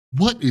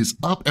What is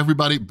up,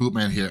 everybody?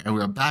 Bootman here, and we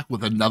are back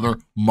with another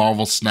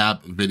Marvel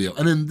Snap video.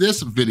 And in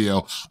this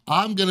video,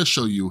 I'm gonna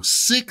show you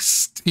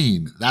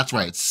 16, that's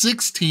right,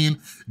 16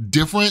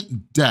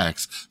 different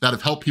decks that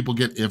have helped people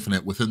get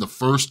infinite within the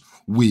first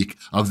week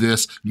of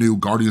this new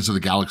Guardians of the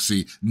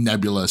Galaxy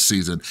Nebula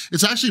season.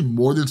 It's actually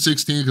more than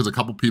 16 because a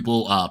couple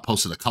people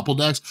posted a couple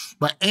decks,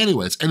 but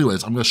anyways,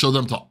 I'm gonna show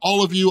them to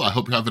all of you. I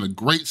hope you're having a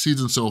great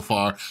season so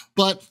far,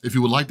 but if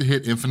you would like to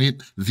hit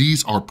infinite,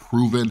 these are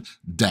proven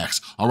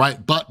decks, all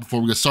right? But before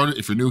we get started,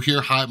 if you're new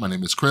here, hi, my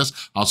name is Chris.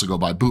 I also go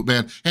by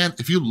Bootman, and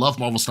if you love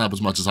Marvel Snap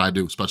as much as I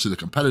do, especially the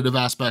competitive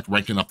aspect,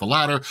 ranking up the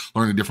ladder,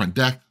 learning different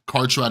deck,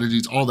 card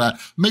strategies, all that,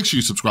 make sure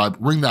you subscribe,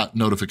 ring that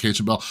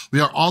notification bell. We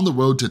are on the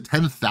road to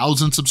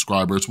 10,000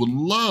 subscribers. Would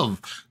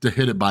love to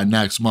hit it by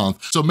next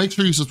month. So make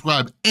sure you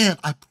subscribe, and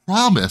I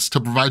promise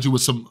to provide you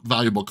with some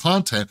valuable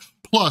content.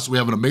 Plus, we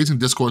have an amazing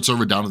Discord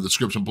server down in the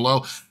description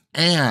below.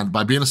 And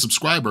by being a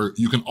subscriber,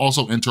 you can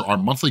also enter our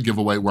monthly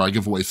giveaway where I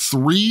give away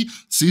 3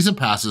 season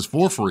passes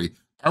for free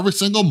every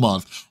single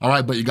month, all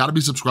right? But you gotta be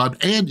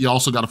subscribed, and you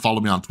also gotta follow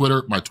me on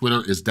Twitter. My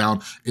Twitter is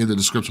down in the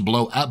description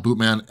below, at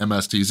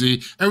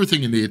BootmanMSTZ.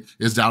 Everything you need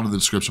is down in the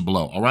description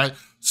below, all right?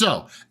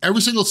 So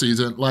every single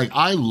season, like,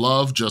 I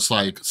love just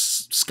like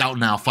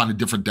scouting out, finding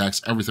different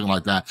decks, everything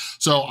like that.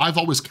 So I've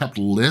always kept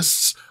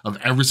lists of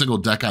every single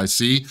deck I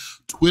see.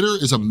 Twitter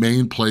is a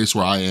main place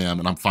where I am,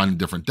 and I'm finding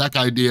different deck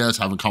ideas,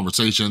 having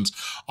conversations,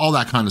 all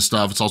that kind of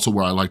stuff. It's also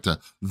where I like to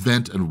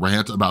vent and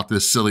rant about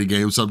this silly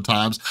game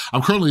sometimes.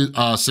 I'm currently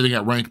sitting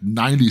at rank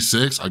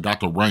 96. I got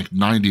to rank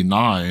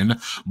 99,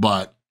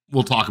 but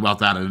we'll talk about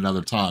that at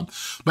another time.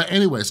 But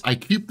anyways, I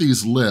keep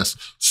these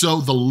lists. So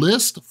the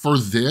list for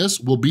this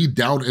will be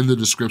down in the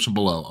description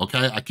below,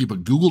 okay? I keep a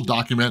Google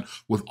document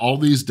with all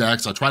these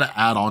decks. I try to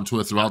add on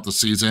to it throughout the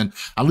season,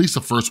 at least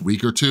the first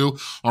week or two,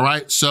 all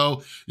right?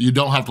 So you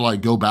don't have to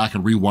like go back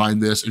and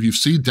rewind this. If you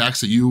see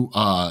decks that you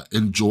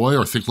enjoy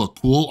or think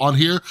look cool on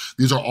here,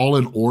 these are all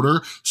in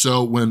order.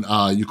 So when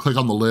you click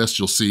on the list,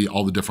 you'll see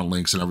all the different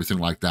links and everything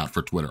like that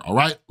for Twitter, all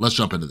right? Let's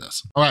jump into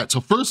this. All right,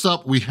 so first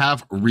up, we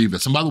have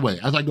Revis. And by the way,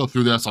 as I go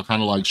through this, I'll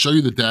kind of like show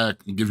you the deck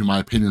and give you my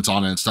opinions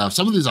on it and stuff.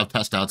 Some of these I've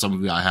tested out, some of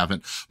these I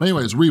haven't. But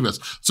anyways, Revis.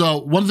 So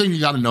one thing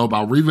you got to know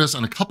about Revis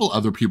and a couple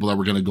other people that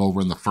we're going to go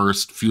over in the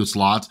first few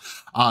slots,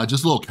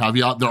 just a little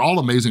caveat, they're all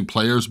amazing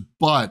players,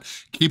 but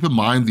keep in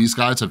mind these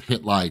guys have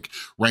hit like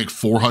rank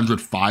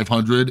 400,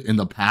 500 in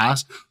the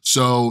past.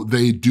 So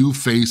they do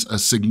face a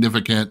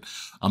significant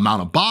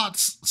amount of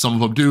bots. Some of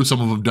them do, some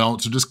of them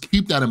don't. So just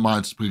keep that in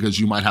mind because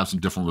you might have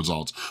some different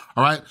results.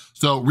 All right.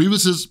 So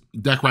Revis's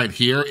deck right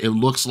here, it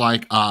looks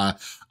like a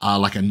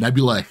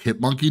Nebula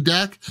Hitmonkey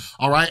deck.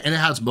 All right. And it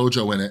has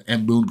Mojo in it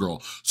and Moon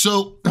Girl.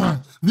 So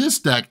this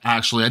deck,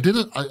 actually, I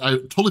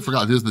totally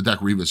forgot this is the deck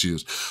Revis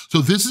used. So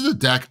this is a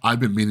deck I've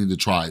been meaning to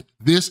try.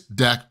 This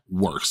deck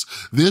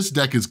works. This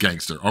deck is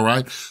gangster, all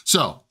right?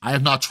 So I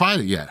have not tried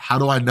it yet. How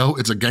do I know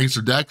it's a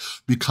gangster deck?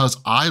 Because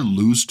I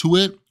lose to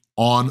it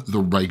on the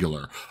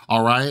regular,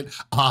 all right?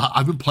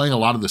 I've been playing a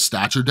lot of the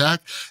Stature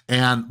deck,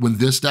 and when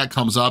this deck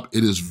comes up,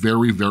 it is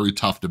very, very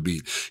tough to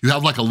beat. You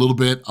have like a little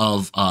bit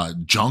of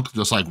junk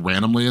just like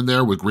randomly in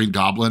there with Green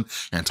Goblin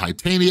and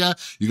Titania.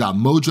 You got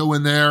Mojo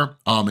in there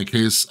in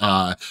case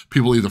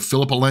people either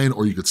fill up a lane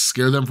or you could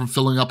scare them from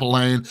filling up a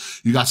lane.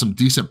 You got some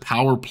decent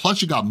power,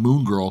 plus you got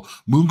Moon Girl.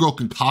 Moon Girl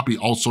can copy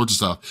all sorts of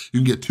stuff. You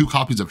can get 2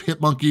 copies of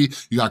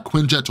Hitmonkey. You got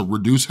Quinjet to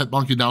reduce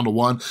Hitmonkey down to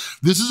 1.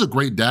 This is a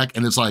great deck,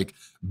 and it's like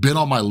been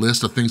on my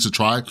list of things to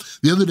try.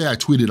 The other day I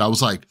tweeted, I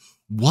was like,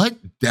 what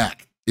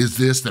deck is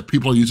this that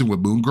people are using with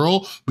Moon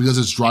Girl? Because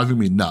it's driving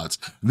me nuts.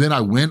 And then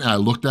I went and I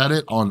looked at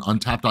it on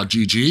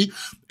untap.gg,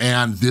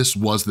 and this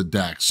was the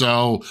deck.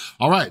 So,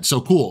 all right, so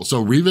cool.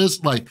 So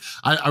Revis, like,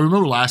 I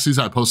remember last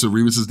season I posted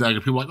Revis's deck and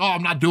people were like, oh,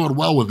 I'm not doing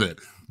well with it.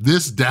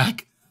 This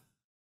deck,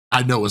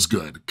 I know is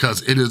good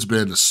because it has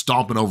been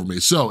stomping over me.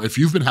 So if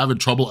you've been having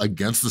trouble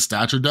against the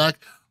Stature deck,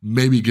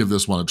 maybe give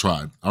this one a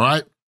try, all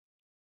right?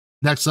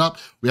 Next up,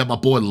 we have my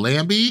boy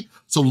Lambie.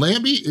 So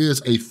Lambie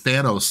is a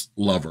Thanos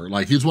lover.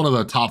 Like, he's one of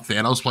the top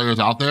Thanos players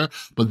out there,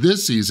 but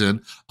this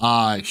season,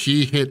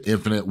 he hit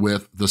infinite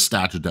with the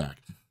Stature deck.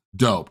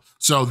 Dope.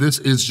 So this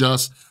is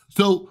just,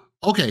 so,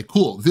 okay,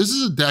 cool. This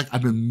is a deck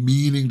I've been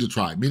meaning to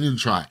try.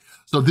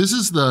 So this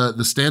is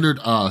the standard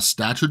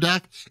Stature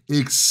deck,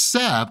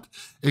 except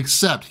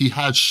he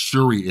has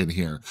Shuri in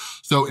here.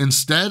 So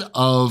instead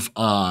of,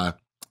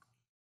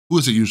 who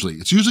is it usually?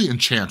 It's usually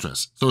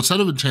Enchantress. So instead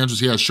of Enchantress,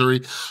 he has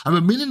Shuri. I've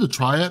been meaning to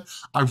try it.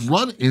 I've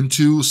run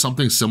into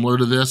something similar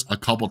to this a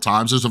couple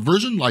times. There's a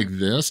version like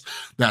this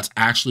that's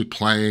actually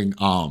playing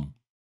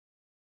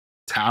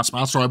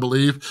Taskmaster, I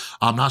believe.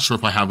 I'm not sure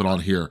if I have it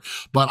on here,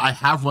 but I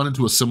have run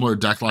into a similar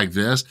deck like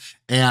this.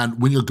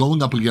 And when you're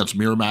going up against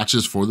mirror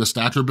matches for the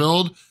Stature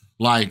build,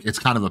 like, it's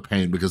kind of a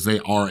pain because they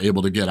are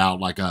able to get out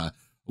like a,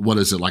 what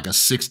is it, like a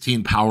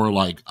 16 power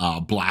like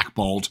Black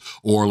Bolt,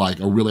 or like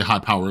a really high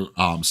power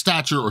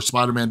Stature or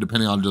Spider-Man,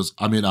 depending on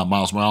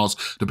Miles Morales,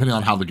 depending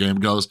on how the game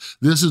goes.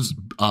 This is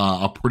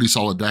a pretty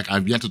solid deck.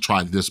 I've yet to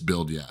try this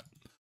build yet.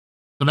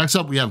 So next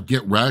up, we have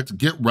Get Wrecked.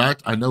 Get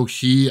Wrecked, I know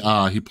he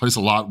plays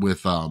a lot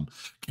with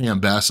Cam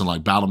Best and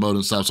like battle mode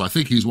and stuff, so I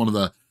think he's one of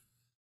the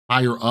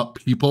higher up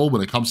people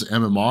when it comes to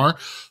MMR.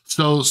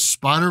 So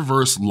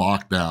Spider-Verse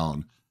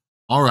Lockdown.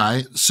 All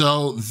right,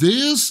 so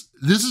this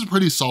is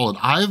pretty solid.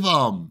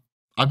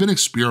 I've been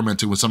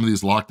experimenting with some of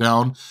these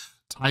lockdown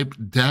type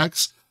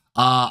decks.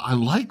 I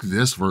like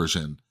this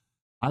version.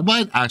 I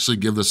might actually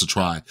give this a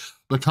try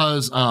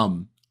because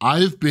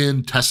I've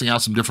been testing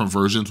out some different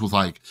versions with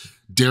like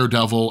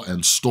Daredevil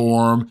and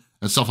Storm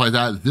and stuff like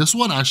that. This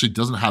one actually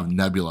doesn't have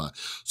Nebula.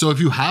 So if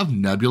you have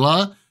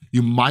Nebula,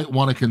 you might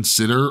want to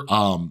consider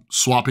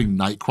swapping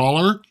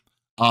Nightcrawler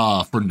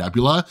for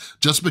Nebula,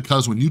 just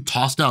because when you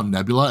toss down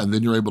Nebula and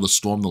then you're able to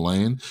storm the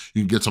lane,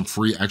 you can get some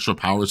free extra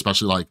power,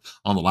 especially like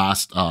on the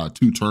last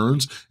 2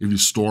 turns, if you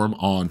storm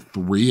on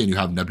 3 and you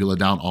have Nebula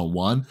down on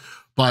 1.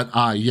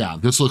 But yeah,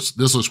 this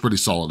looks pretty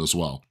solid as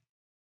well.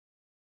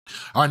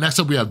 All right, next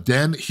up we have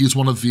Den. He's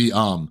one of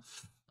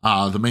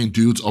the main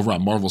dudes over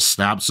at Marvel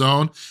Snap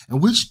Zone.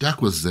 And which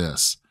deck was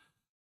this?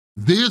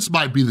 This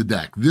might be the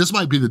deck. This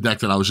might be the deck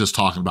that I was just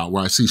talking about,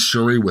 where I see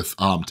Shuri with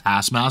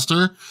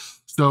Taskmaster.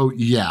 So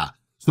yeah.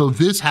 So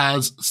this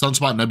has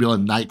Sunspot, Nebula,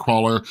 and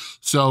Nightcrawler.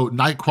 So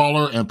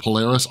Nightcrawler and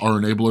Polaris are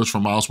enablers for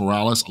Miles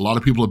Morales. A lot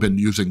of people have been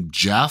using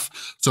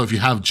Jeff. So if you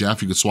have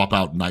Jeff, you could swap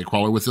out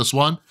Nightcrawler with this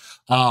one.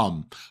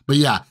 But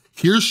yeah,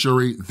 here's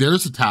Shuri,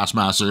 there's the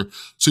Taskmaster.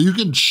 So you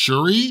can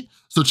Shuri,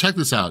 so check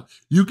this out.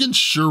 You can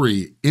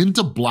Shuri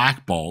into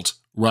Black Bolt,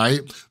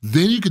 right?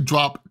 Then you could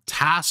drop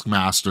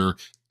Taskmaster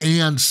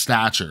and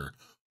Stature,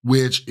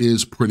 which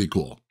is pretty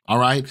cool, all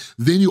right?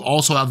 Then you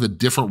also have the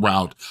different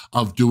route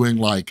of doing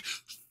like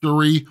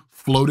Shuri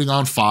floating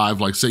on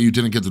 5, like say you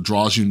didn't get the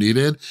draws you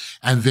needed,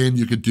 and then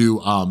you could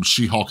do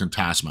She-Hulk and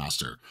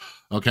Taskmaster,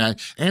 okay?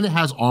 And it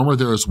has armor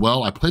there as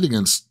well. I played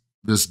against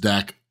this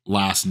deck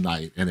last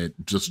night and it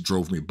just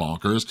drove me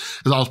bonkers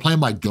because I was playing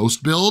my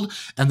Ghost build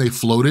and they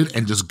floated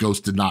and just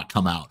Ghost did not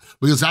come out,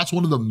 because that's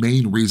one of the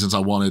main reasons I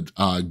wanted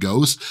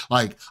Ghost.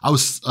 Like I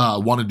was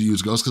wanted to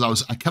use Ghost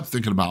because I kept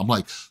thinking about, I'm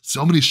like,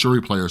 so many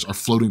Shuri players are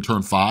floating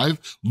turn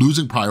 5,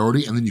 losing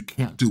priority, and then you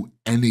can't do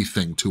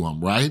anything to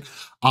them, right?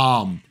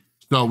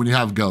 So when you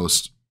have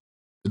Ghost,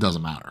 it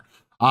doesn't matter.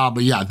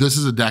 But yeah, this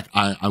is a deck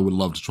I would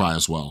love to try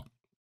as well.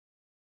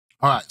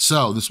 All right,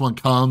 so this one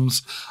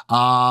comes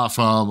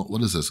from,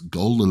 what is this,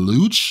 Gold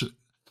Lelouch?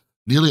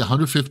 Nearly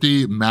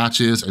 150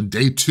 matches and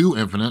day 2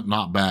 infinite,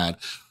 not bad.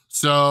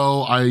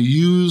 So I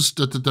used,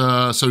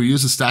 so we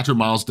used the Stature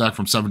Miles deck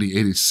from 70 to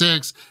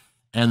 86,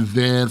 and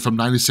then from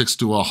 96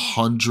 to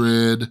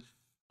 100, in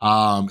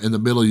the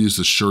middle, used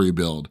the Shuri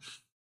build.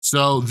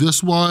 So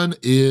this one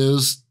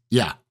is,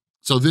 yeah,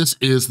 so this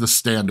is the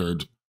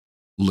standard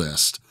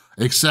list,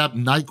 except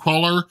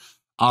Nightcrawler,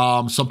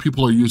 some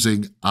people are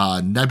using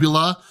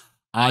Nebula.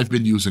 I've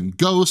been using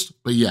Ghost,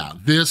 but yeah,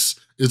 this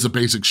is a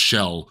basic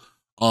shell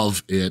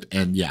of it,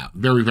 and yeah,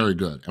 very, very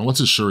good. And what's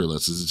his Shuri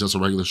list? Is it just a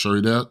regular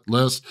Shuri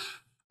list?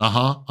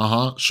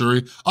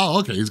 Shuri. Oh,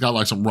 okay, he's got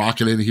like some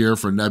Rocket in here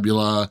for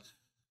Nebula.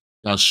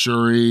 Got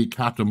Shuri,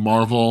 Captain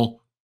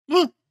Marvel.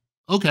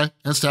 Okay,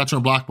 and Stature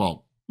and Black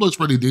Bolt. Looks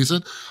pretty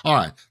decent. All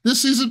right,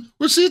 this season,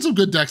 we're seeing some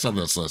good decks on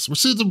this list. We're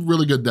seeing some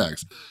really good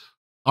decks.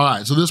 All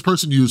right, so this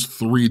person used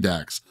 3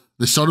 decks.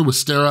 They started with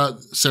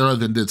Sarah,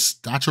 then did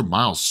Stature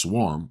Miles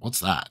Swarm.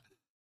 What's that?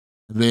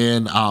 And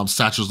then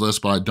Stature's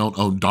list, but I don't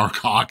own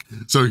Darkhawk,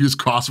 so use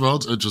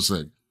Crossbones.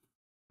 Interesting.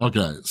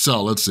 Okay,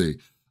 so let's see.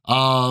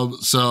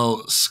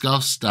 So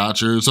Scuff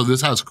Stature. So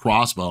this has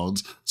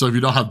Crossbones. So if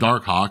you don't have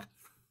Darkhawk,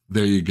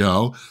 there you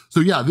go. So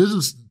yeah, this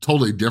is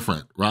totally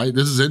different, right?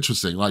 This is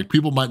interesting. Like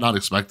people might not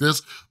expect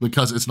this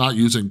because it's not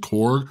using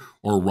Korg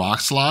or Rock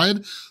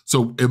Slide.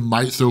 So it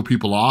might throw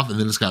people off, and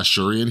then it's got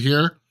Shuri in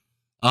here.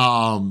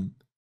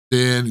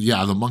 Then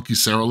yeah, the Monkey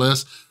Sarah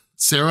list.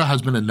 Sarah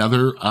has been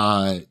another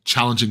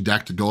challenging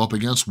deck to go up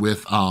against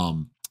with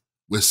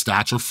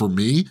Stature for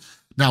me.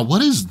 Now,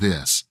 what is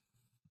this?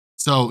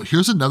 So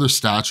here's another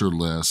Stature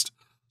list.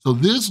 So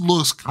this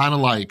looks kind of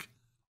like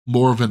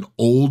more of an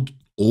old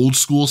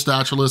school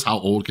Stature list. How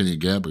old can you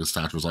get? Because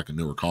Stature is like a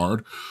newer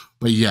card.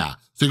 But yeah,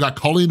 so you got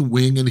Colleen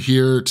Wing in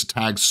here to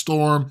tag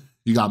Storm.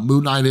 You got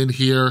Moon Knight in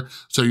here.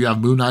 So you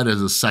have Moon Knight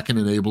as a second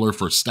enabler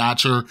for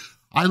Stature.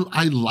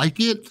 I like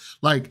it.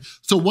 Like,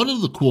 so one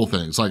of the cool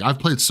things, like I've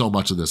played so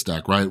much of this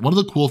deck, right? One of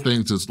the cool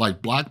things is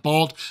like Black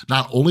Bolt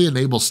not only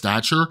enables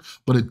Stature,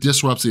 but it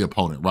disrupts the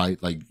opponent,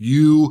 right? Like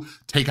you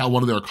take out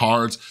one of their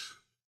cards,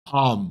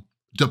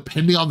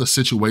 depending on the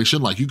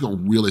situation, like you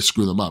can really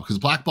screw them up because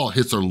Black Bolt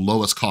hits their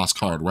lowest cost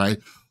card, right?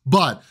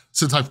 But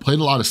since I've played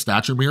a lot of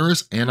Stature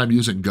mirrors and I'm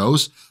using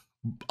Ghost,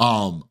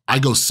 I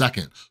go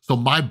second. So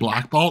my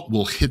Black Bolt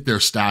will hit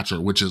their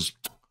Stature, which is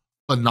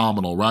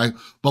phenomenal, right?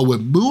 But with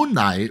Moon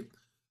Knight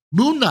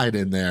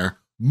in there,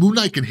 Moon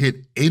Knight can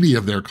hit any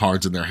of their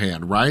cards in their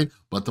hand, right?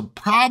 But the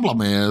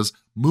problem is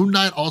Moon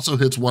Knight also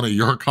hits one of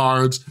your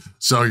cards,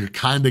 so you're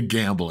kind of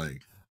gambling,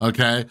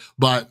 okay?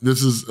 But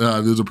this is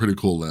a pretty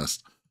cool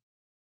list.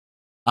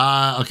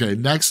 Okay,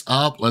 next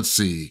up, let's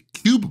see.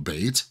 Cube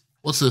Bait.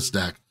 What's this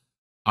deck?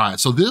 All right,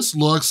 so this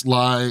looks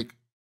like,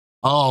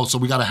 Oh, so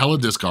we got a hella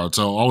discard.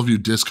 So all of you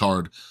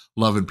discard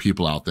loving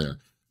people out there.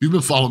 You've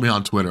been following me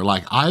on Twitter.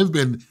 Like I have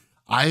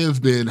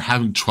been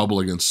having trouble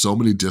against so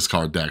many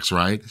discard decks,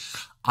 right?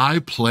 I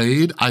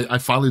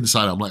finally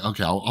decided, I'm like,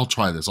 okay, I'll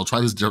try this. I'll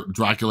try this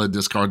Dracula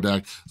discard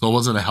deck. So it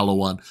wasn't a hella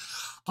one.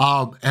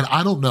 And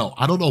I don't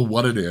know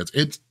what it is.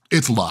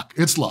 It's luck.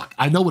 It's luck.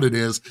 I know what it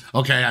is.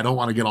 Okay, I don't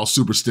want to get all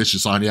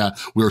superstitious on you.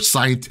 We're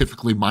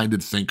scientifically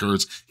minded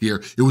thinkers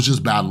here. It was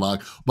just bad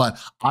luck.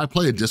 But I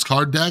play a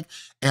discard deck,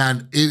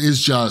 and it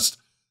is just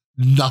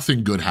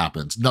nothing good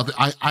happens. Nothing.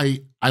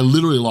 I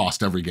literally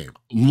lost every game.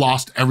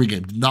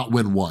 Did not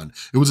win one.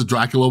 It was a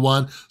Dracula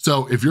one.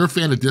 So if you're a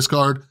fan of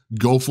discard,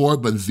 go for it.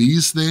 But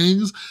these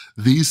things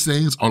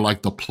are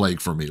like the plague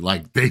for me.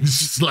 Like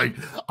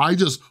I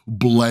just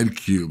bled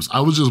cubes. I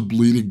was just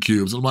bleeding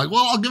cubes. And I'm like,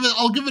 well,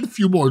 I'll give it a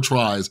few more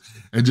tries.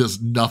 And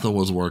just nothing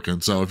was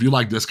working. So if you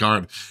like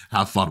discard,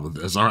 have fun with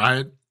this. All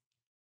right.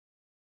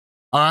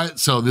 All right.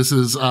 So this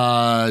is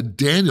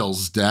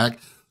Daniel's deck.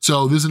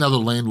 So this is another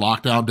lane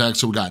lockdown deck.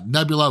 So we got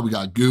Nebula, we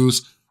got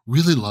Goose.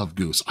 Really love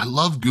Goose. I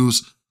love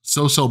Goose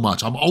so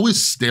much. I'm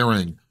always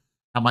staring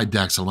at my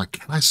decks. I'm like,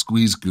 can I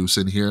squeeze Goose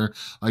in here?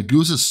 Like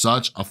Goose is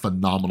such a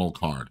phenomenal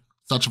card.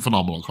 Such a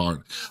phenomenal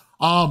card.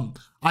 I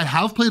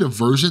have played a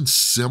version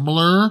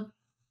similar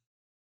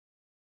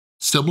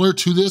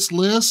to this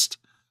list.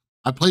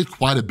 I played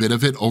quite a bit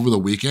of it over the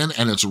weekend,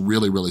 and it's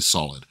really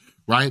solid,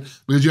 right?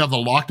 Because you have the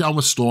lockdown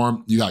with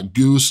Storm, you got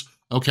Goose.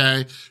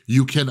 Okay,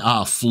 you can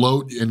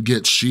float and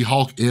get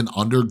She-Hulk in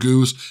under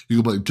Goose.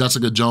 You can put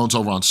Jessica Jones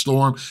over on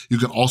Storm. You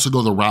can also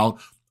go the route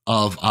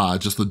of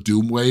just the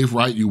Doom wave,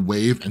 right? You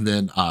wave and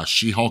then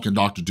She-Hulk and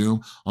Dr.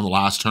 Doom on the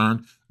last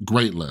turn.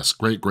 Great list,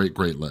 great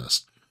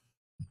list.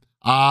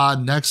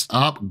 Next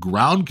up,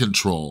 Ground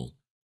Control.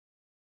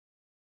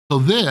 So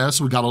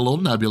this, we got a little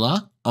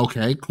Nebula.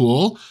 Okay,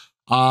 cool.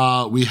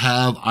 We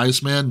have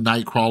Iceman,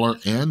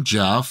 Nightcrawler, and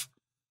Jeff.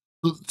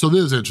 So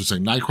this is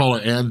interesting,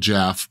 Nightcrawler and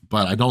Jeff,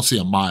 but I don't see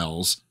a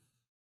Miles.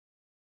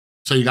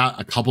 So you got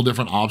a couple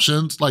different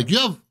options. Like you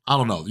have, I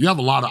don't know, you have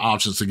a lot of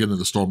options to get into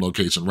the Storm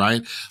location,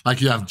 right? Like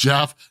you have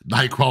Jeff,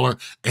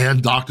 Nightcrawler,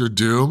 and Dr.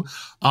 Doom.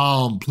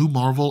 Blue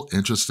Marvel,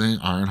 interesting.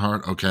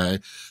 Ironheart, okay.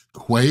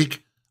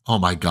 Quake, oh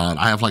my God,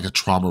 I have like a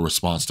trauma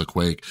response to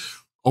Quake.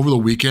 Over the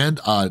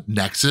weekend,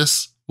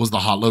 Nexus was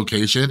the hot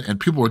location, and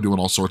people were doing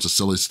all sorts of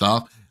silly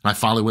stuff. And I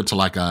finally went to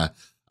like a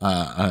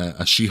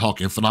She-Hulk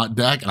Infinite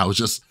deck, and I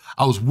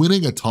was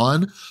winning a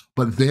ton,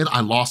 but then I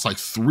lost like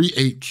 3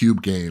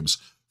 8-cube games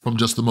from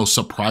just the most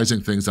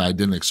surprising things that I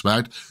didn't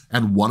expect,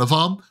 and one of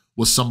them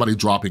was somebody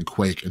dropping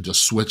Quake and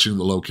just switching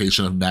the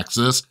location of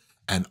Nexus,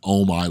 and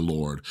oh my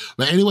Lord.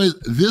 But anyways,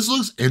 this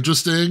looks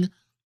interesting.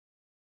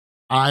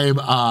 I'm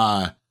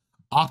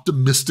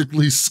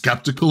optimistically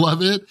skeptical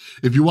of it.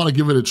 If you want to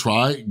give it a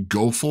try,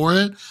 go for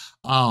it.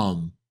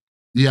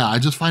 Yeah, I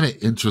just find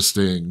it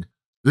interesting.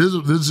 This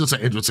is just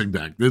an interesting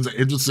deck. This is an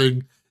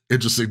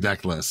interesting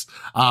deck list.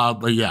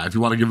 But yeah, if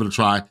you want to give it a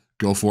try,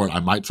 go for it. I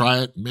might try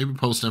it, maybe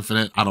post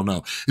infinite, I don't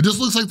know. It just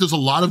looks like there's a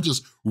lot of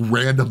just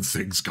random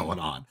things going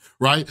on,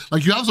 right?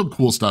 Like you have some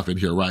cool stuff in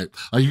here, right?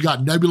 Like you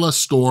got Nebula,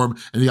 Storm,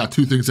 and you got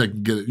 2 things that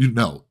can get it,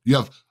 you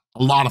have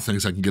a lot of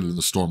things that can get it in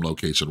the Storm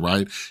location,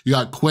 right? You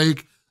got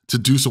Quake to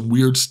do some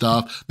weird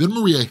stuff. Then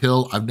Maria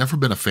Hill, I've never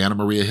been a fan of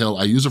Maria Hill.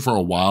 I used it for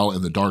a while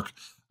in the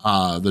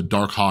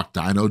Darkhawk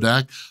Dino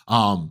deck.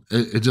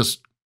 It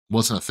just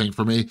wasn't a thing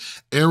for me.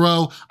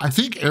 Arrow, I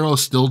think Arrow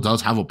still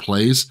does have a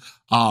place.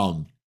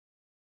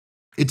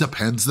 It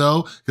depends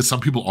though, because some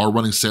people are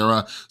running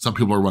Sarah, some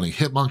people are running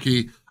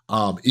Hitmonkey,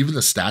 even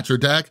the Stature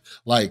deck,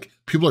 like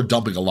people are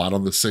dumping a lot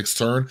on the 6th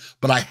turn,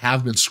 but I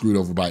have been screwed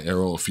over by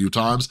Arrow a few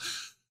times,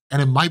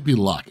 and it might be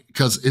luck,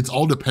 because it's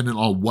all dependent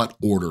on what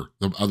order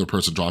the other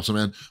person drops them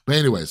in. But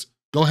anyways,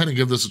 go ahead and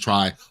give this a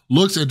try.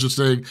 Looks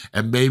interesting,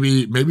 and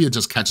maybe it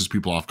just catches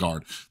people off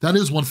guard. That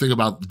is one thing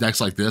about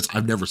decks like this.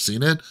 I've never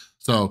seen it,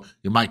 so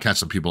you might catch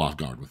some people off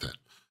guard with it.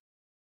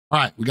 All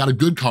right, we got a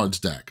good cards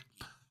deck.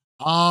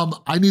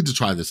 I need to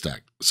try this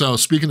deck. So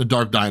speaking of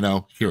Dark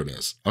Dino, here it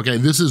is. Okay,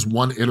 this is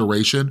one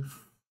iteration.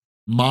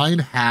 Mine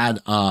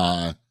had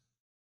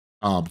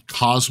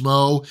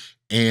Cosmo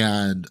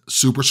and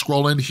Super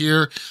Scroll in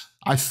here.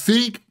 I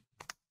think,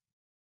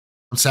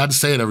 I'm sad to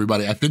say it,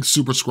 everybody, I think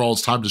Super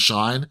Scroll's Time to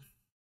Shine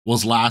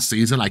was last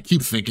season. I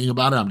keep thinking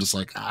about it. I'm just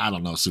like, I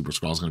don't know, Super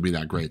Scroll's gonna be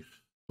that great.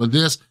 But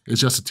this is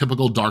just a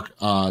typical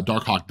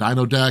Darkhawk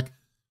Dino deck.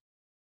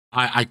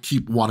 I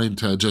keep wanting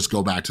to just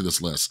go back to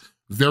this list.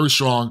 Very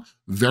strong,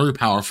 very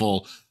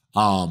powerful.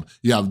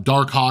 You have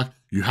Darkhawk,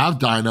 you have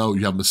Dino,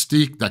 you have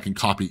Mystique that can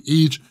copy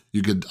each.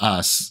 You could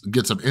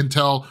get some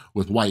intel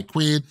with White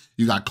Queen.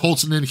 You got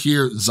Coulson in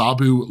here.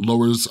 Zabu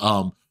lowers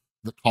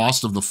the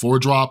cost of the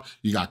 4-drop.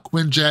 You got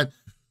Quinjet.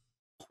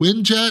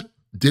 Quinjet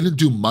didn't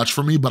do much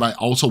for me, but I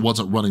also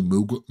wasn't running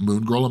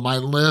Moon Girl in my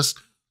list.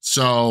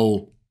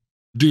 So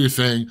do your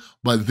thing.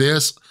 But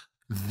this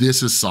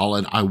is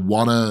solid. I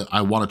wanna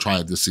try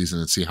it this season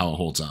and see how it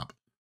holds up.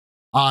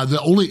 The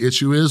only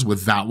issue is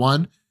with that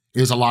one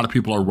is a lot of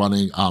people are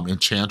running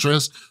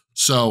Enchantress.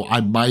 So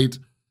I might,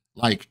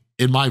 like,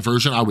 in my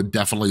version, I would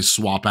definitely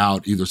swap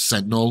out either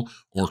Sentinel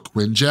or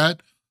Quinjet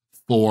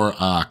for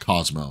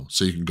Cosmo,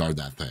 so you can guard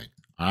that thing,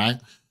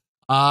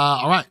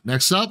 all right,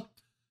 next up,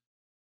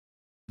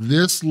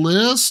 this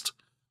list,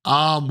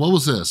 what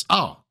was this?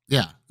 Oh,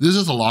 yeah, this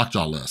is a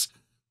Lockjaw list.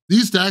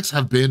 These decks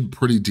have been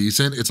pretty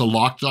decent. It's a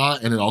Lockjaw,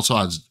 and it also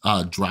has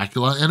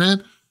Dracula in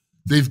it.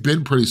 They've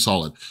been pretty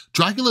solid.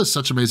 Dracula is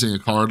such amazing a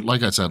card.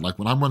 Like I said, like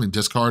when I'm running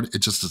discard, it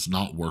just does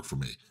not work for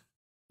me.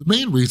 The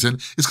main reason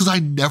is because I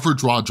never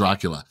draw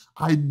Dracula.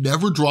 I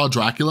never draw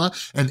Dracula,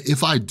 and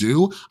if I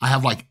do, I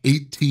have like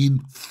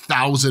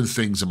 18,000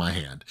 things in my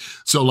hand.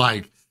 So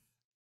like,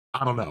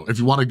 I don't know, if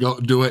you wanna go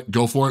do it,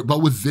 go for it.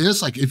 But with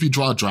this, like if you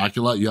draw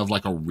Dracula, you have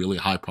like a really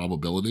high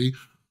probability.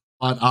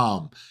 But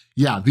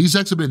yeah, these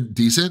decks have been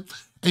decent.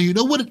 And you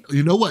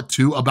know what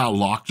too about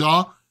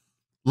Lockjaw?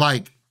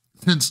 Like,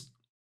 since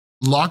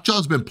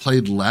Lockjaw's been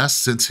played less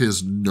since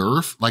his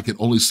nerf, like it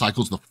only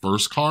cycles the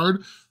first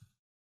card,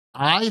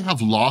 I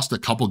have lost a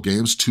couple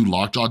games to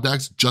Lockjaw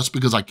decks just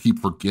because I keep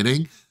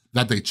forgetting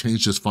that they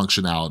changed his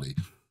functionality.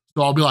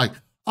 So I'll be like,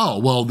 oh,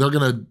 well, they're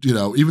gonna, you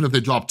know, even if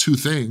they drop 2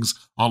 things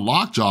on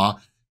Lockjaw,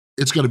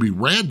 it's gonna be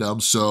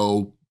random,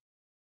 so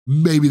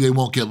maybe they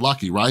won't get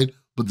lucky, right?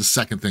 But the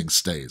second thing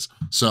stays.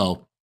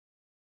 So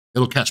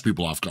it'll catch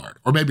people off guard.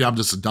 Or maybe I'm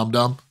just a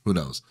dum-dum, who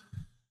knows?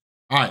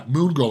 All right,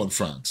 Moon Girl and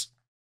Friends.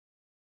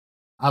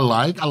 I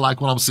like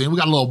what I'm seeing. We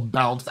got a little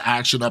bounce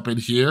action up in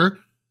here.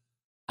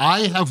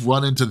 I have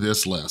run into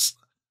this list.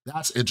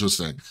 That's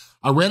interesting.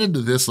 I ran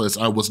into this list.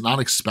 I was not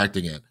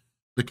expecting it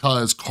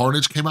because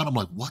Carnage came out. I'm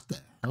like, what the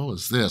hell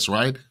is this,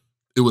 right?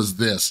 It was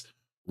this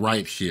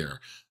right here.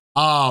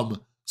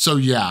 So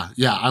yeah,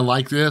 I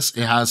like this.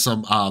 It has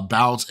some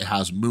bounce. It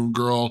has Moon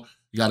Girl.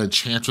 You got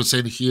Enchantress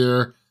in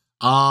here.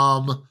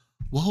 What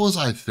was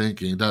I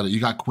thinking? You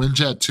got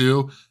Quinjet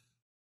too.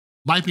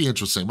 Might be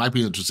interesting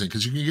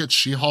because you can get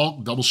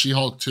She-Hulk, double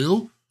She-Hulk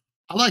too.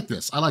 I like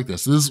this.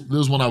 This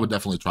is one I would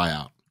definitely try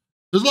out.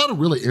 There's a lot of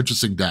really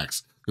interesting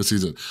decks this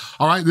season.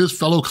 All right, this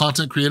fellow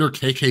content creator,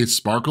 KK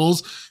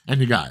Sparkles, and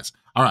you guys.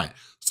 All right,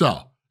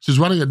 so she's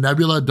running a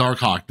Nebula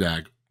Darkhawk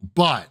deck,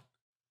 but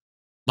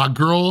my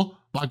girl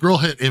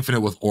hit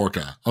infinite with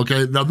Orca,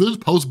 okay? Now this is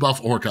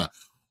post-buff Orca.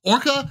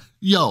 Orca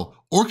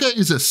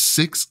is a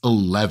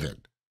 6'11",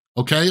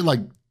 okay? Like,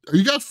 are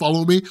you guys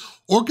following me?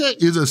 Orca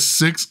is a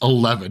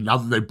 6'11" now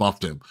that they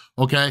buffed him,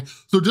 okay?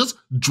 So just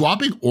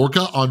dropping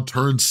Orca on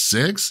turn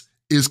 6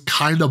 is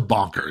kind of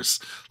bonkers.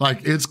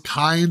 Like, it's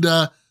kind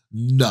of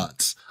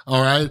nuts,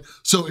 all right?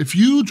 So if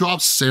you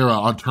drop Sarah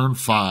on turn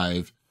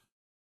 5,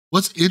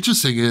 what's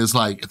interesting is,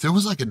 like, if there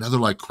was like another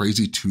like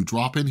crazy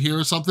 2-drop in here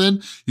or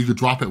something, you could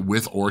drop it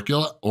with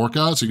Orca,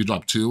 so you could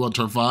drop 2 on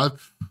turn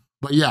 5.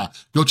 But yeah,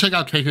 go check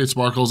out KK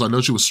Sparkles. I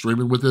know she was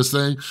streaming with this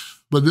thing,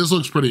 but this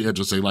looks pretty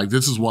interesting. Like,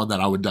 this is one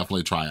that I would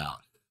definitely try out.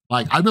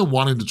 Like, I've been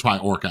wanting to try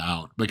Orca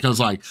out because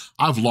like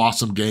I've lost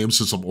some games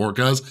to some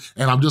Orcas,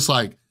 and I'm just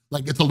like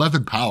it's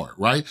 11 power,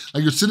 right?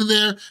 Like, you're sitting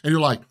there and you're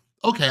like,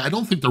 okay, I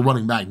don't think they're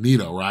running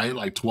Magneto, right?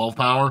 Like 12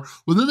 power,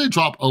 but then they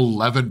drop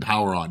 11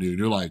 power on you and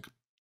you're like,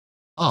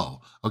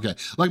 oh, okay.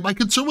 Like, my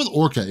concern with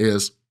Orca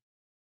is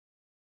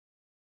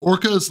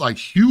Orca's like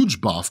huge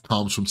buff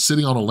comes from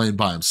sitting on a lane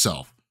by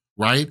himself,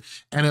 right?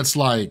 And it's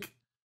like,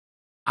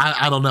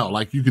 I don't know,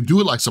 like you could do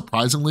it like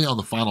surprisingly on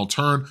the final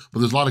turn, but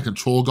there's a lot of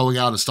control going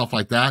out and stuff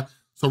like that.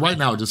 So right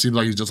now it just seems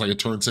like he's just like a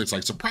turn 6,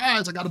 like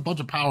surprise, I got a bunch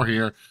of power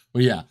here.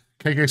 But yeah,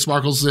 KK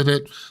Sparkles did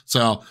it.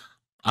 So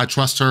I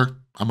trust her.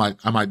 I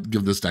might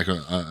give this deck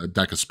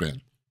a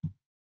spin.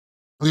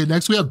 Okay,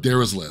 next we have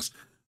Dara's list.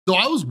 So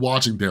I was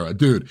watching Dara,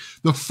 dude,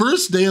 the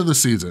first day of the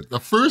season,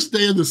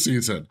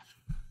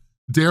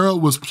 Dara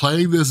was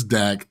playing this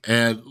deck,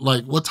 and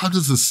like, what time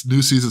does this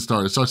new season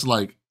start? It starts at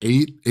like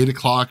 8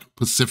 o'clock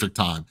Pacific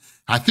time.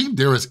 I think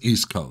Dara's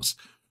East Coast,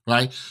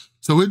 right?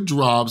 So it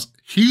drops,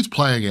 he's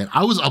playing it.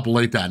 I was up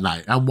late that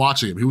night. I'm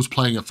watching him. He was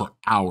playing it for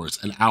hours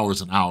and hours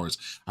and hours.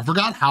 I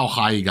forgot how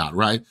high he got,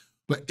 right?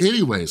 But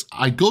anyways,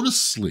 I go to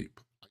sleep,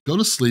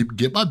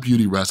 get my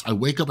beauty rest. I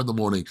wake up in the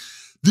morning.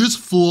 This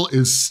fool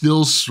is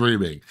still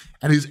streaming,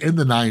 and he's in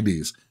the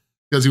 90s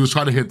because he was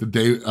trying to hit the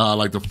day,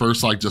 like the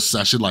first like just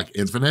session, like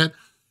infinite.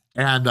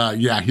 And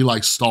yeah, he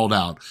like stalled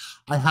out.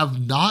 I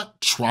have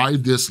not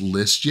tried this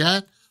list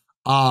yet,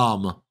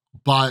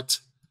 but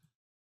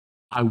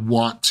I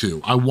want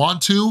to.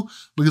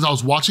 Because I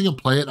was watching him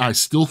play it, and I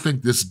still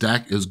think this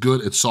deck is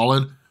good, it's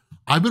solid.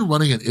 I've been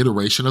running an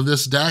iteration of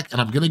this deck, and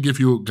I'm gonna give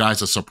you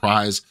guys a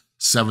surprise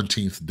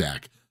 17th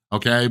deck,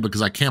 okay?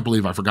 Because I can't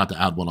believe I forgot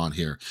to add one on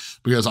here.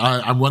 Because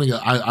I'm running,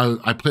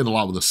 I played a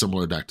lot with a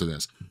similar deck to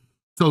this.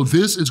 So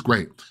this is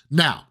great.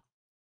 Now,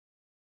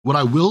 what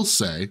I will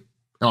say,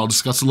 and I'll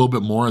discuss a little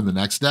bit more in the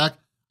next deck,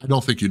 I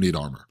don't think you need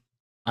armor.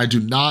 I do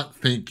not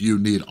think you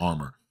need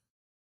armor.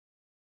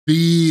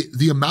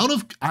 The amount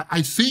of,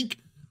 I think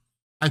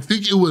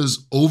it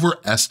was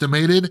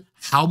overestimated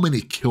how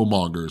many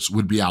Killmongers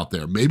would be out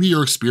there. Maybe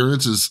your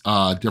experience is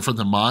different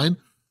than mine,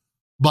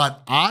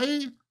 but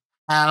I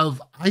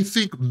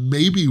think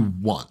maybe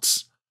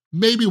once,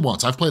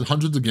 I've played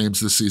hundreds of games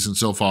this season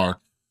so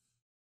far,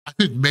 I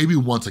think maybe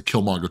once a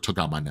Killmonger took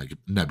out my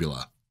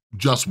Nebula,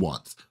 just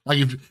once. Like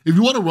if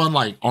you want to run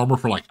like armor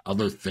for like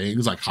other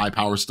things, like high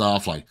power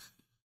stuff, like,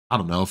 I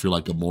don't know, if you're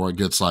like Gamora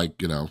gets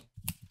like, you know,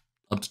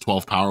 up to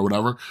 12 power or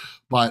whatever,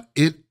 but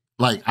it,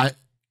 like, I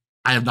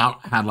have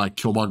not had like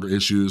Killmonger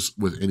issues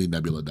with any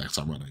Nebula decks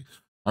I'm running,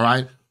 all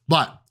right?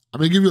 But I'm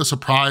gonna give you a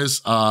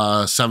surprise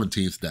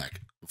 17th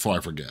deck before I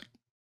forget.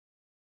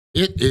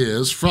 It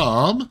is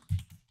from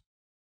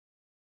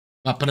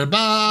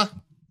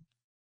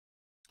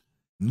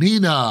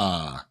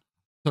Nina.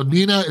 So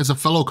Nina is a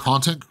fellow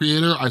content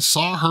creator. I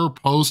saw her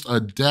post a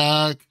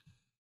deck.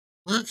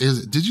 Where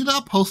is it? Did you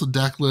not post a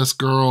deck list,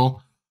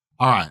 girl?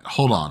 All right,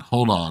 hold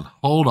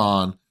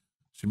on.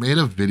 She made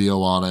a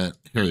video on it.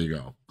 Here you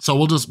go. So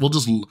we'll just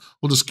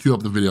queue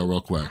up the video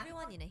real quick.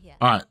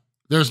 All right,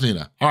 there's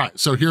Nina. All right,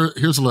 so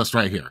here's the list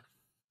right here.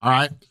 All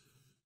right,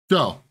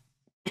 so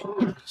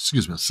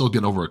excuse me, I'm still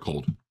getting over a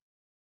cold.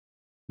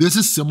 This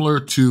is similar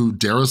to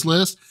Dara's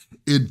list.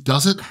 It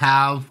doesn't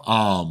have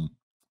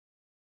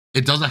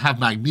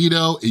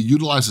Magneto. It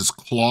utilizes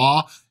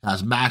Claw, it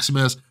has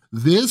Maximus.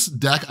 This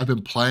deck I've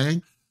been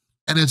playing,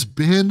 and it's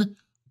been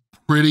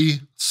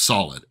pretty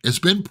solid. It's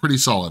been pretty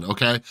solid,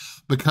 okay?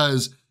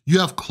 Because you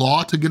have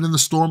Claw to get in the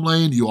Storm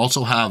lane. You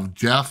also have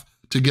Jeff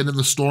to get in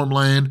the Storm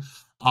lane,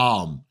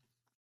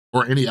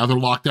 or any other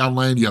lockdown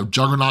lane. You have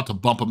Juggernaut to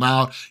bump him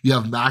out. You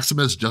have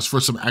Maximus just for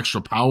some extra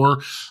power.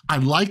 I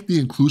like the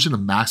inclusion of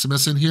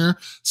Maximus in here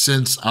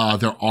since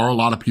there are a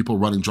lot of people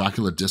running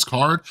Dracula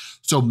discard.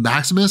 So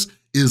Maximus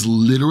is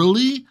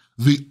literally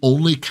the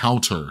only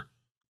counter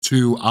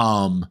to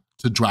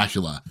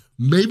Dracula.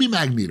 Maybe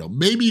Magneto.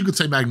 Maybe you could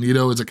say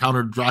Magneto is a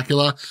counter to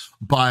Dracula,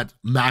 but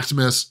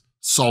Maximus,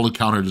 solid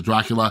counter to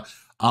Dracula.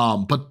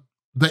 But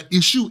the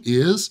issue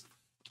is,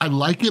 I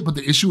like it, but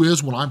the issue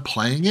is when I'm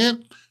playing it,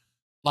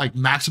 like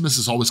Maximus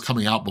is always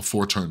coming out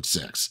before turn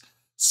 6.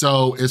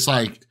 So it's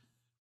like,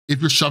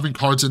 if you're shoving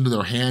cards into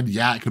their hand,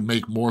 yeah, it can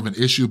make more of an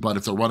issue, but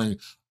if they're running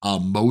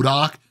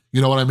MODOK, you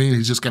know what I mean?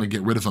 He's just gonna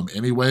get rid of them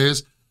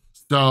anyways.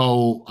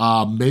 So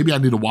maybe I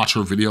need to watch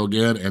her video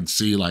again and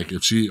see like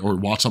if she, or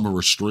watch some of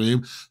her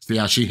stream, see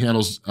how she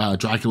handles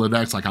Dracula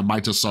decks. Like I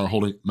might just start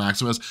holding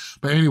Maximus.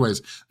 But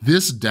anyways,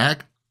 this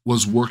deck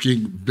was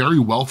working very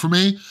well for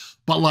me,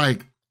 but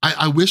like,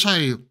 I wish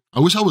I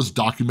was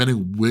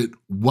documenting with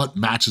what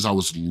matches I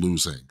was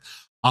losing.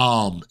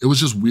 It was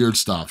just weird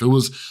stuff. It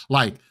was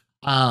like,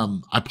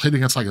 I played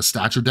against like a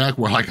Stature deck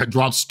where like I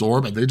dropped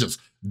Storm and they just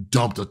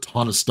dumped a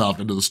ton of stuff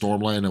into the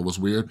Storm lane. It was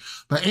weird.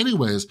 But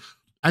anyways,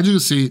 as you can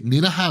see,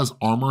 Nina has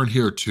armor in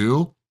here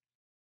too.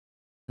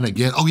 And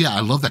again, oh yeah,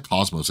 I love that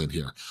Cosmos in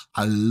here.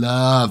 I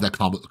love that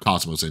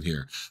Cosmos in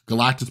here.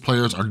 Galactus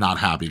players are not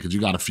happy because you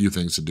got a few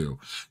things to do.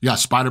 You got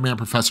Spider-Man,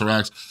 Professor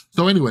X.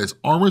 So anyways,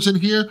 armor's in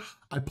here.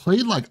 I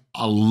played like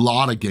a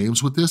lot of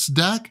games with this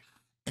deck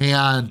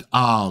and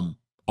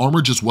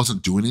armor just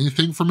wasn't doing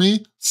anything for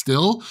me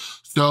still.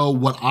 So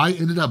what I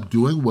ended up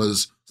doing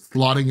was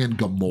slotting in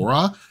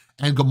Gamora,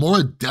 and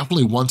Gamora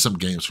definitely won some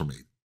games for me.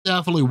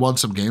 Definitely won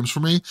some games for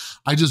me.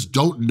 I just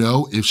don't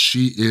know if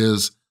she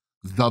is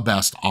the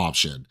best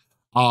option.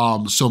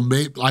 So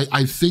maybe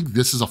I think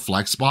this is a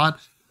flex spot.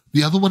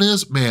 The other one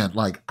is, man,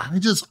 like I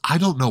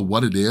don't know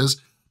what it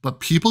is, but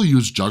people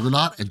use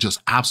Juggernaut and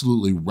just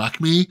absolutely wreck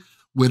me.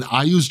 When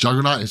I use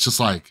Juggernaut, it's just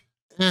like,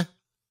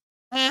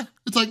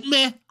 it's like,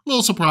 meh,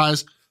 little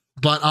surprise.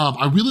 But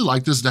I really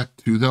like this deck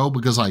too though,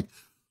 because like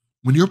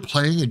when you're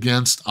playing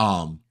against,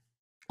 or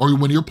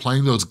when you're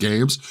playing those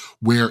games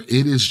where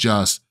it is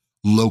just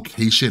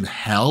location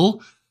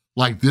hell,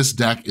 like this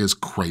deck is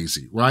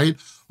crazy, right?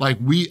 Like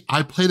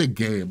I played a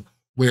game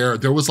where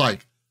there was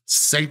like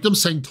Sanctum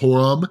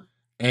Sanctorum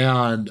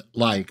and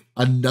like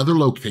another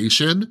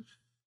location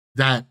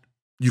that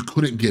you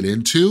couldn't get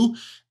into.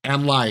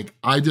 And like,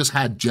 I just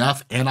had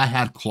Jeff and I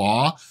had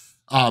Claw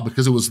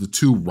because it was the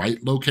two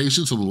right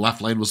locations. So the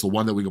left lane was the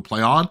one that we could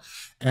play on.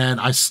 And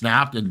I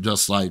snapped and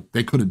just like,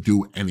 they couldn't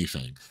do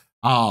anything.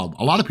 A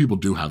lot of people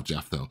do have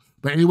Jeff though.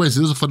 But anyways,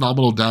 this is a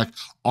phenomenal deck.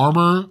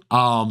 Armor,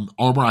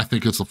 I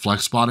think it's a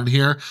flex spot in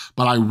here,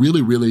 but I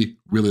really, really,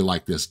 really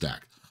like this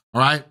deck.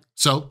 All right,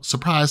 so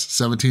surprise,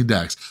 17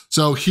 decks.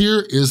 So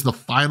here is the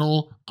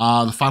final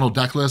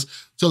deck list.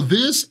 So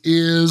this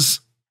is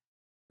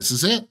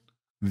it.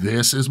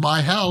 This is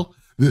my hell.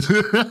 This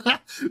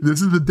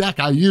is the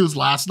deck I used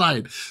last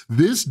night.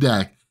 This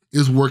deck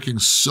is working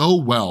so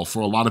well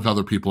for a lot of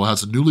other people. It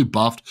has a newly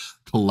buffed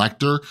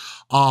Collector.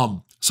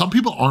 Some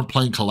people aren't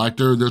playing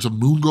Collector. There's a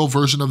Moon Girl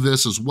version of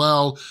this as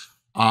well.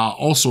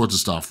 All sorts of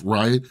stuff,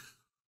 right?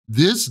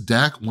 This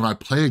deck, when I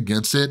play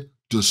against it,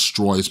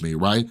 destroys me,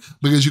 right?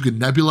 Because you can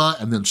Nebula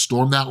and then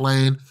storm that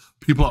lane.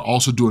 People are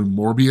also doing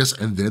Morbius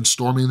and then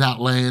storming that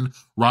lane,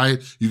 right?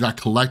 You got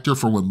Collector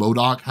for when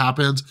MODOK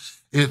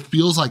happens. It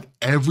feels like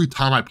every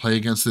time I play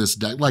against this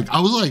deck, like I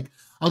was like,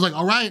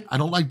 all right, I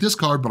don't like this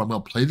card, but I'm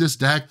gonna play this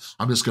deck.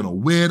 I'm just gonna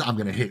win. I'm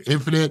gonna hit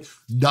infinite.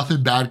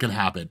 Nothing bad can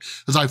happen.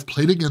 Because I've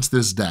played against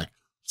this deck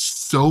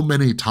so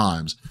many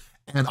times,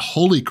 and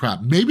holy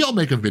crap, maybe I'll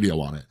make a video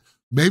on it.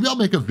 maybe I'll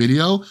make a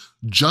video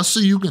just so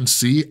you can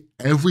see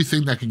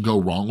everything that can go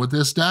wrong with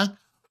this deck.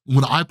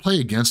 When I play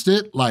against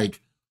it, like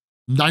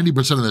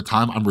 90% of the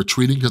time I'm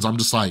retreating because I'm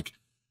just like,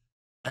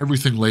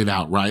 everything laid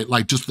out, right?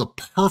 Like just the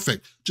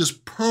perfect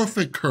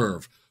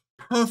curve,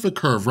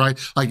 right?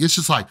 Like it's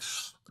just like,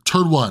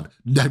 turn 1,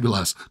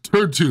 Nebulous,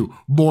 turn 2,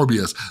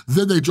 Morbius,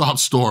 then they drop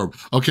Storm,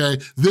 okay?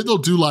 Then they'll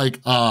do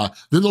like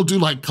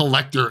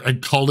Collector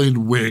and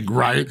Culling Wing,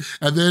 right?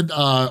 And then,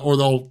 or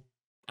they'll,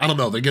 I don't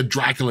know, they get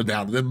Dracula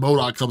down, and then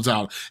MODOK comes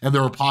out, and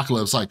they're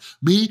Apocalypse. Like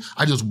me,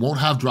 I just won't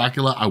have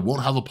Dracula, I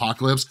won't have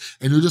Apocalypse,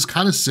 and you're just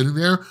kind of sitting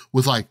there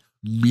with like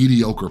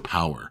mediocre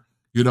power.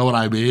 You know what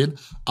I mean?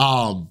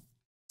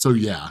 So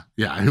yeah,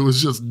 it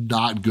was just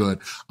not good.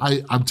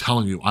 I'm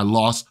telling you, I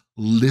lost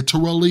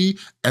literally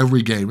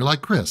every game. You're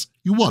like, Chris,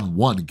 you won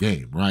 1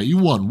 game, right? You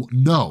won,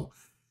 no,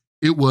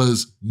 it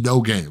was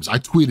no games. I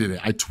tweeted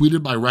it. I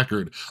tweeted my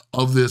record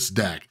of this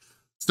deck.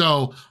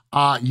 So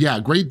yeah,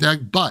 great deck,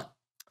 but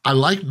I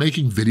like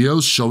making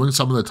videos showing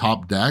some of the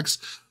top decks.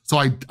 So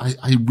I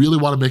really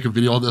want to make a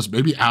video on this,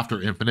 maybe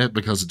after Infinite,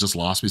 because it just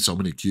lost me so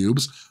many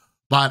cubes.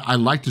 But I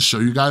like to show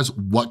you guys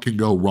what can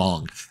go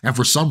wrong. And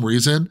for some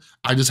reason,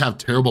 I just have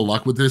terrible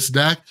luck with this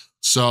deck.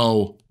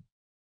 So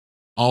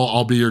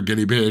I'll be your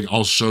guinea pig.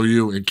 I'll show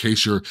you in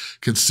case you're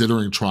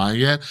considering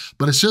trying it.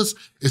 But it's just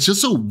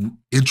so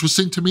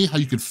interesting to me how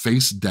you can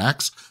face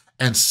decks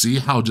and see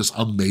how just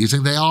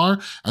amazing they are.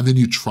 And then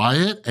you try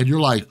it and you're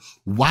like,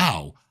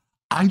 wow,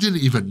 I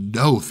didn't even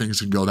know things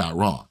can go that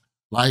wrong.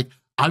 Like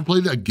I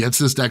played against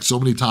this deck so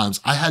many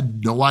times. I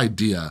had no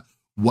idea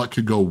what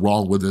could go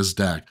wrong with this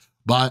deck,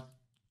 but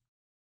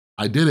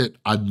I did it.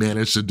 I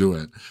managed to do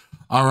it.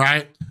 All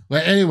right.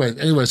 But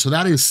anyway, so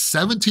that is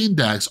 17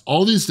 decks.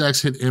 All these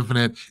decks hit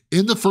Infinite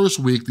in the first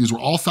week. These were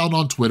all found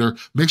on Twitter.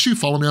 Make sure you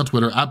follow me on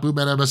Twitter at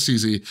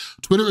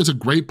BootmanMSTZ. Twitter is a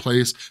great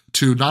place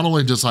to not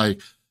only just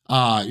like,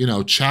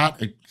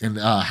 chat and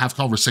have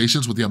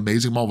conversations with the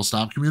amazing Marvel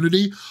Snap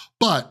community,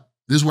 but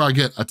this is where I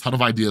get a ton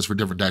of ideas for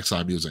different decks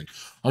I'm using.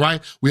 All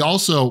right. We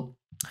also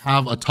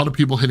have a ton of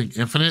people hitting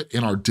Infinite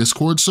in our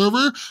Discord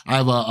server. I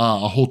have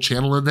a whole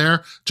channel in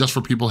there just for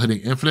people hitting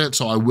Infinite.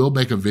 So I will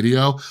make a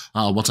video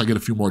once I get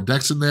a few more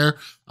decks in there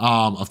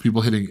of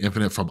people hitting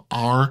Infinite from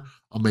our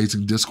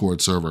amazing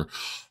Discord server.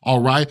 All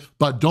right,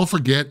 but don't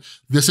forget,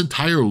 this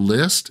entire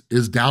list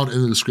is down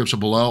in the description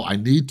below. I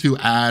need to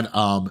add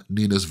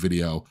Nina's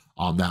video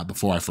on that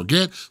before I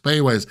forget. But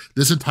anyways,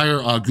 this entire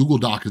Google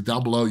Doc is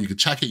down below. You can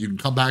check it, you can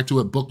come back to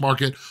it,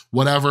 bookmark it,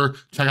 whatever.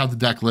 Check out the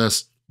deck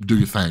list. Do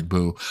your thing,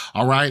 boo.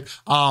 All right.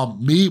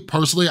 Me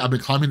personally, I've been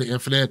climbing to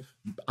Infinite.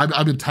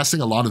 I've been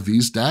testing a lot of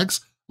these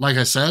decks, like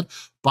I said,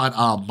 but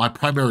my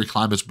primary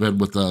climb has been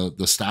with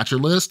the Stature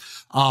list.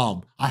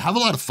 I have a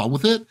lot of fun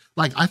with it.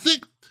 Like I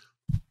think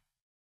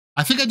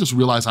I just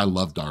realized I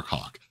love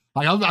Darkhawk.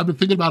 Like I've been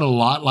thinking about it a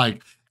lot.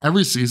 Like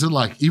every season,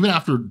 like even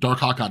after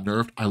Darkhawk got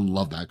nerfed, I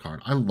love that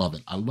card. I love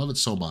it. I love it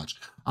so much.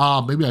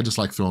 Maybe I just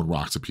like throwing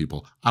rocks at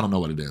people. I don't know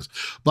what it is.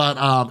 But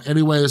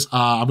anyways,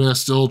 I'm gonna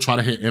still try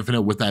to hit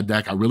Infinite with that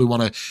deck. I really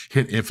wanna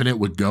hit Infinite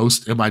with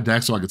Ghost in my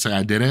deck so I could say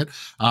I did it.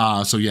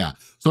 So yeah.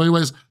 So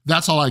anyways,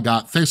 that's all I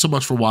got. Thanks so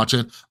much for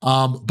watching.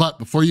 But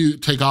before you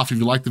take off, if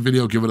you like the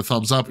video, give it a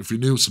thumbs up. If you're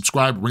new,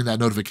 subscribe, ring that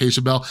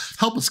notification bell.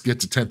 Help us get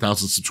to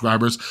 10,000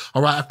 subscribers.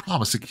 All right, I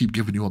promise to keep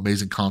giving you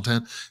amazing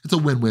content. It's a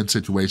win-win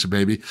situation,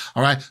 baby.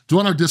 All right,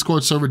 join our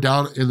Discord server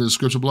down in the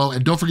description below.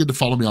 And don't forget to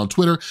follow me on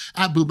Twitter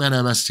at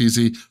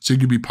BootmanMSTZ so you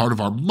can be part of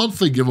our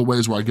monthly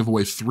giveaways where I give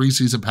away 3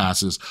 season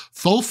passes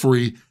for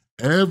free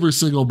every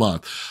single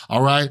month.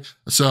 All right,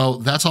 so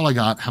that's all I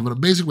got. Have an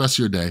amazing rest of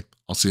your day.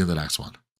 I'll see you in the next one.